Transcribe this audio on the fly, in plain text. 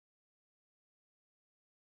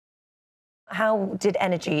How did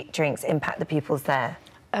energy drinks impact the pupils there?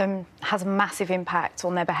 Has a massive impact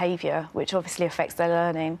on their behaviour, which obviously affects their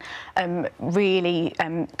learning. Really,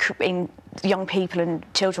 in young people and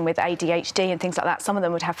children with ADHD and things like that, some of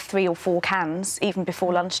them would have 3 or 4 cans even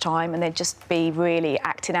before lunchtime, and they'd just be really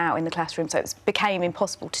acting out in the classroom, so it became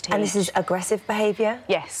impossible to teach. And this is aggressive behaviour?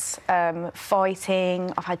 Yes,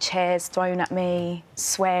 fighting, I've had chairs thrown at me,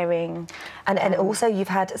 swearing. And also you've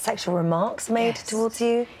had sexual remarks made towards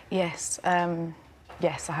you? Yes,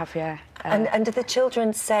 yes, I have, yeah. And do the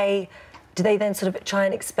children say, do they then sort of try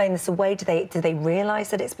and explain this away? Do they realise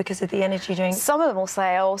that it's because of the energy drink? Some of them will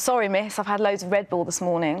say, oh, sorry, miss, I've had loads of Red Bull this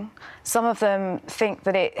morning. Some of them think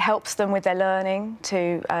that it helps them with their learning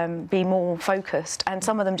to be more focused, and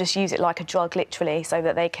some of them just use it like a drug, literally, so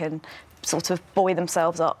that they can sort of buoy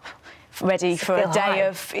themselves up, ready for a day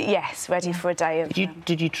of... Yes, ready for a day of...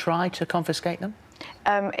 Did you try to confiscate them?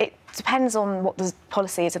 It depends on what the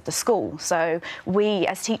policy is of the school. So we,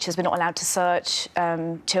 as teachers, we're not allowed to search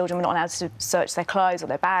children, we're not allowed to search their clothes or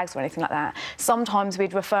their bags or anything like that. Sometimes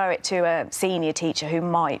we'd refer it to a senior teacher who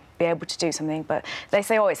might be able to do something, but they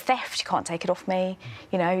say, oh, it's theft, you can't take it off me,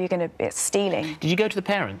 you know, it's stealing. Did you go to the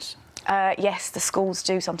parents? Yes, the schools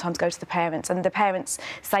do sometimes go to the parents, and the parents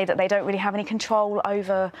say that they don't really have any control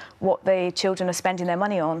over what the children are spending their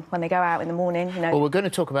money on when they go out in the morning, you know. Well, we're going to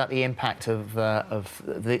talk about the impact of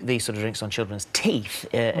these sort of drinks on children's teeth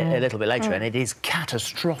a little bit later, and it is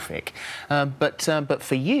catastrophic. But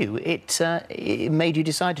for you, it made you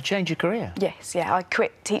decide to change your career. Yes, yeah, I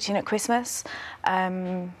quit teaching at Christmas.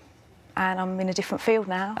 And I'm in a different field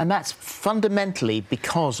now. And that's fundamentally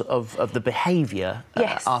because of the behaviour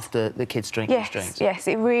after the kids drinking these drinks? Yes,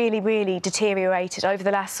 it really, really deteriorated. Over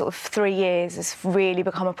the last sort of 3 years, it's really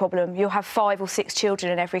become a problem. You'll have 5 or 6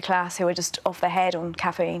 children in every class who are just off their head on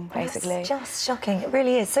caffeine, basically. It's just shocking, it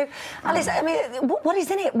really is. So, Alice, I mean, what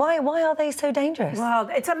is in it? Why are they so dangerous? Well,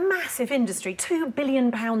 it's a massive industry, £2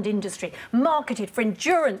 billion industry, marketed for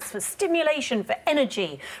endurance, for stimulation, for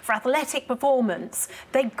energy, for athletic performance.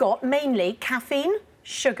 They've got mainly caffeine,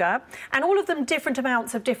 sugar, and all of them different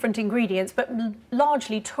amounts of different ingredients, but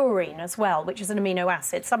largely taurine as well, which is an amino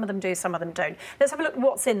acid. Some of them do, some of them don't. Let's have a look at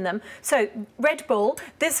what's in them. So, Red Bull,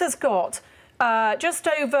 this has got just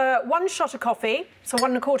over 1 shot of coffee, so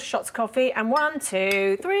 1 1/4 shots of coffee, and 1,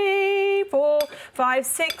 2, 3, 4, 5,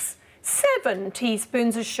 6, 7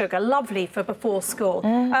 teaspoons of sugar, lovely for before school.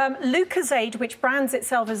 Lucozade, which brands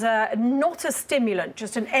itself as not a stimulant,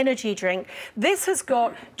 just an energy drink, this has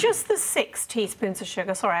got just the 6 teaspoons of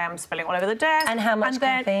sugar. Sorry, I am spilling all over the desk. And how much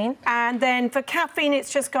caffeine? And then for caffeine,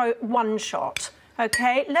 it's just go 1 shot.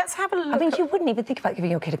 OK, let's have a look. I mean, you wouldn't even think about giving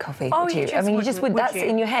your kid a coffee, would you? I mean, you just would. That's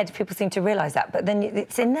in your head. People seem to realise that, but then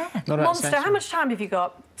it's in there. Monster, how much time have you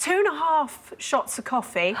got? 2.5 shots of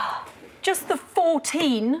coffee, just the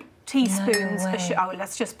 14 teaspoons of sugar. Oh,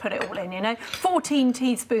 let's just put it all in, you know. 14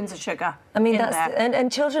 teaspoons of sugar. I mean, and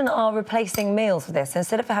children are replacing meals with this.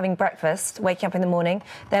 Instead of having breakfast, waking up in the morning,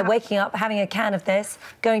 they're waking up, having a can of this,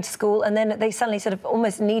 going to school, and then they suddenly sort of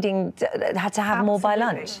almost needing to have more by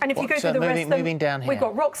lunch. And if you go through the rest of them, down here. We've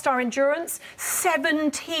got Rockstar Endurance,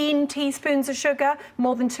 17 teaspoons of sugar,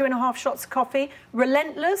 more than 2.5 shots of coffee.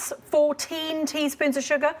 Relentless, 14 teaspoons of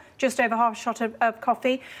sugar, just over half a shot of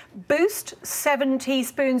coffee. Boost, 7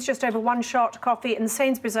 teaspoons, just over 1 shot of coffee. And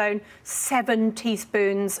Sainsbury's Own, 7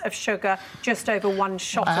 teaspoons of sugar, just over 1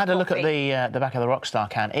 shot of coffee. I had a look at the back of the Rockstar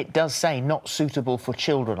can. It does say not suitable for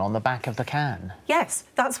children on the back of the can. Yes,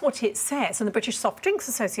 that's what it says. And the British Soft Drinks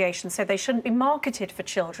Association said they shouldn't be marketed for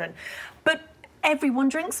children. But everyone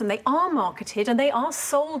drinks them. They are marketed and they are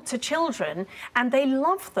sold to children and they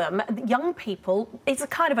love them. Young people, it's a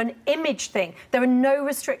kind of an image thing. There are no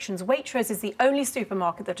restrictions. Waitrose is the only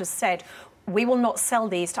supermarket that has said, we will not sell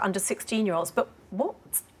these to under 16-year-olds. But what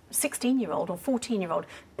 16-year-old or 14-year-old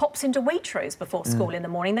pops into Waitrose before school in the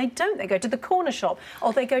morning? They don't. They go to the corner shop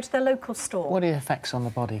or they go to their local store. What are the effects on the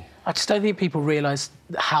body? I just don't think people realise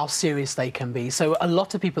how serious they can be. So a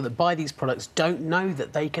lot of people that buy these products don't know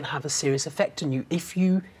that they can have a serious effect on you if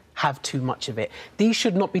you have too much of it. These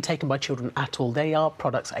should not be taken by children at all. They are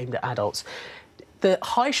products aimed at adults. The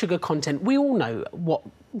high sugar content, we all know what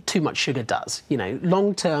too much sugar does. You know,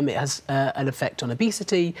 long term it has an effect on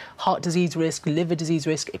obesity, heart disease risk, liver disease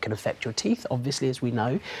risk. It can affect your teeth, obviously, as we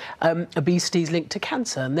know. Obesity is linked to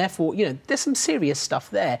cancer, and therefore, you know, there's some serious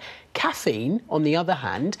stuff there. Caffeine, on the other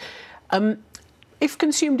hand, if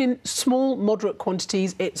consumed in small, moderate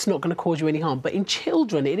quantities, it's not going to cause you any harm. But in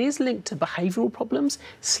children, it is linked to behavioural problems,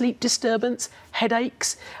 sleep disturbance,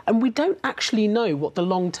 headaches, and we don't actually know what the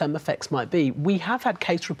long-term effects might be. We have had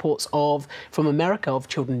case reports from America of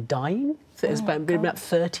children dying There's been about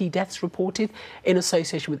 30 deaths reported in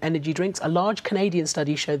association with energy drinks. A large Canadian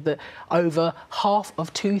study showed that over half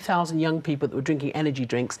of 2,000 young people that were drinking energy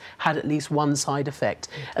drinks had at least one side effect.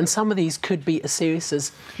 And some of these could be as serious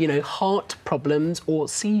as, you know, heart problems or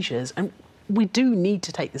seizures. And we do need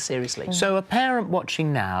to take this seriously. So a parent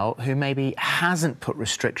watching now who maybe hasn't put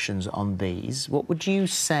restrictions on these, what would you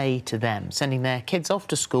say to them, sending their kids off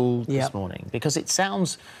to school this morning? Because it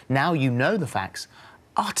sounds, now you know the facts,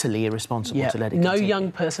 utterly irresponsible to let it continue. No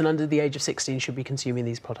young person under the age of 16 should be consuming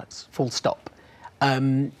these products, full stop.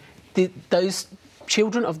 Those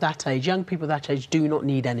children of that age, young people of that age, do not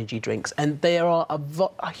need energy drinks. And there are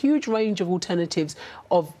a huge range of alternatives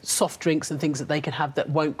of soft drinks and things that they can have that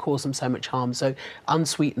won't cause them so much harm. So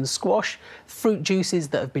unsweetened squash, fruit juices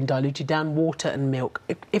that have been diluted down, water and milk.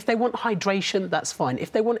 If they want hydration, that's fine.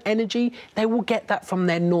 If they want energy, they will get that from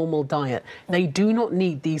their normal diet. They do not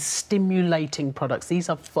need these stimulating products. These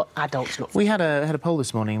are for adults, not for We had a poll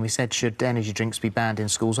this morning and we said, should energy drinks be banned in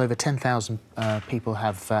schools? Over 10,000 people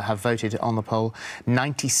have voted on the poll.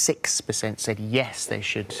 96% said yes, they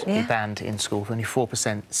should be banned in schools. Only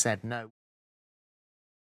 4% said no.